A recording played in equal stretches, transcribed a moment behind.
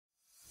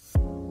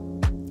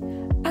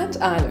At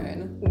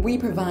iLearn, we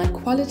provide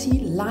quality,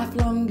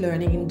 lifelong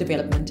learning and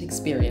development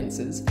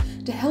experiences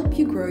to help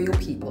you grow your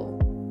people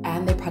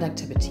and their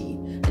productivity,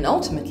 and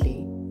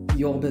ultimately,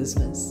 your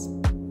business.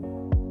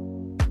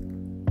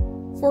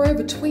 For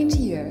over 20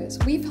 years,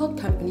 we've helped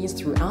companies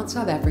throughout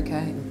South Africa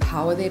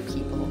empower their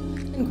people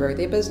and grow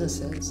their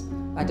businesses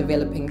by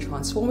developing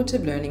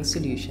transformative learning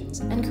solutions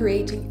and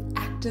creating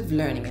active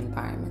learning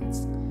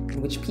environments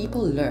in which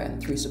people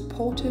learn through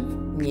supportive,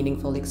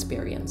 meaningful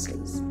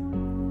experiences.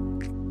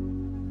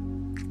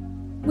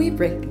 We've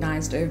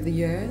recognized over the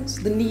years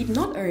the need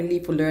not only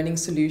for learning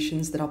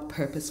solutions that are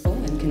purposeful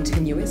and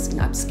continuous in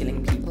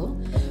upskilling people,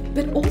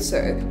 but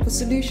also for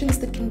solutions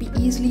that can be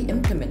easily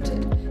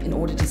implemented in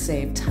order to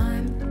save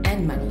time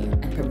and money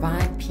and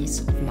provide peace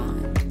of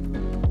mind.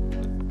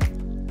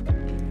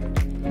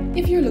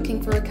 If you're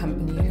looking for a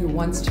company who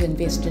wants to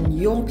invest in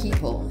your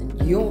people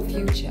and your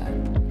future,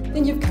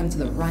 then you've come to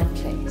the right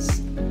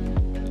place.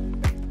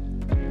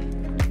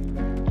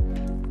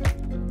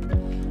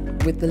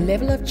 With the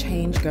level of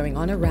change going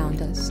on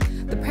around us,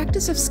 the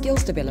practice of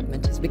skills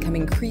development has become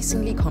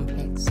increasingly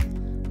complex.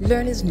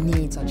 Learners'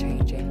 needs are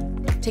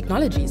changing.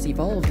 Technology is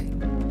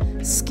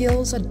evolving.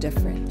 Skills are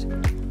different.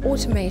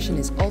 Automation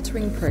is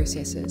altering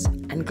processes,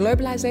 and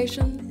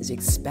globalization is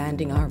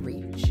expanding our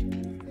reach.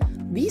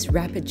 These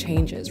rapid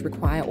changes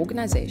require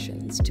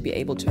organizations to be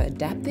able to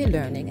adapt their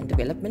learning and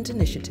development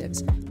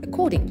initiatives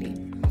accordingly,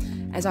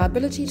 as our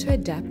ability to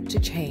adapt to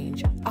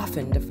change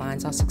often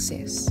defines our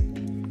success.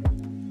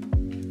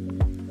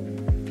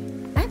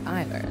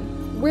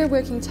 iLearn, we're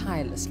working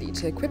tirelessly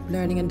to equip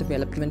learning and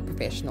development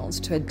professionals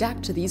to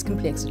adapt to these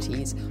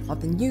complexities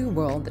of the new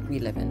world that we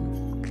live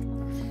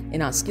in.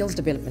 In our skills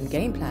development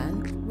game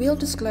plan, we'll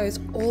disclose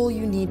all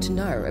you need to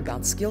know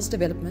about skills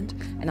development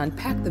and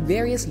unpack the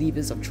various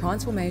levers of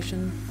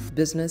transformation,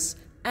 business,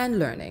 and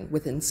learning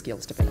within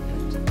skills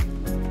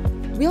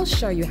development. We'll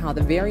show you how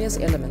the various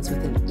elements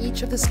within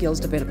each of the skills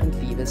development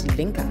levers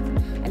link up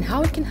and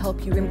how it can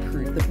help you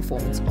improve the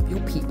performance of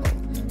your people,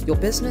 your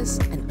business,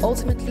 and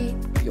ultimately,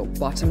 your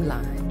bottom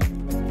line.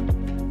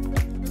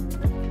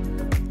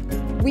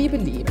 We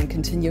believe in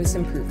continuous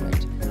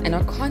improvement and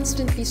are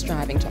constantly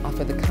striving to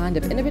offer the kind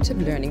of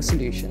innovative learning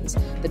solutions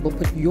that will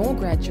put your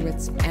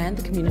graduates and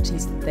the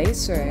communities that they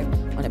serve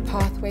on a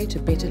pathway to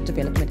better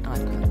development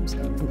outcomes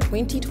in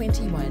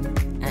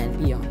 2021 and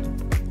beyond.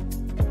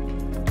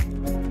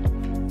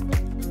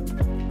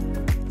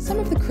 Some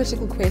of the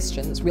critical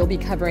questions we'll be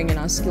covering in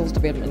our skills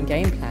development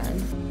game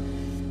plan.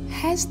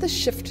 Has the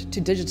shift to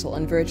digital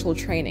and virtual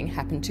training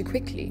happened too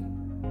quickly?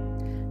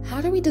 How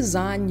do we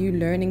design new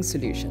learning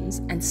solutions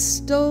and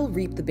still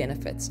reap the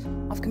benefits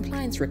of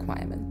compliance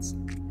requirements?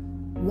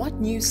 What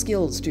new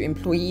skills do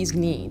employees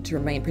need to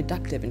remain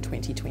productive in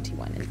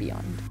 2021 and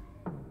beyond?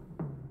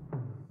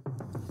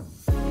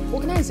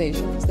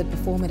 Organizations that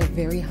perform at a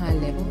very high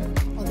level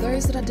are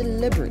those that are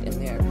deliberate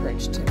in their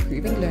approach to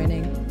improving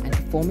learning and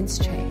performance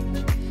change,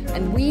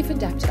 and we've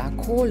adapted our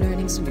core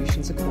learning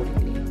solutions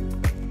accordingly.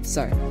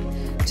 So,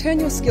 turn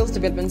your skills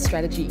development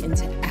strategy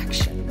into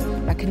action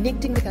by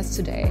connecting with us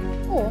today,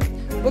 or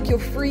book your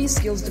free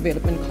skills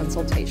development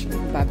consultation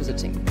by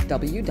visiting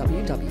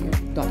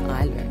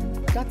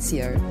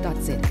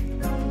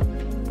www.ilearn.co.za.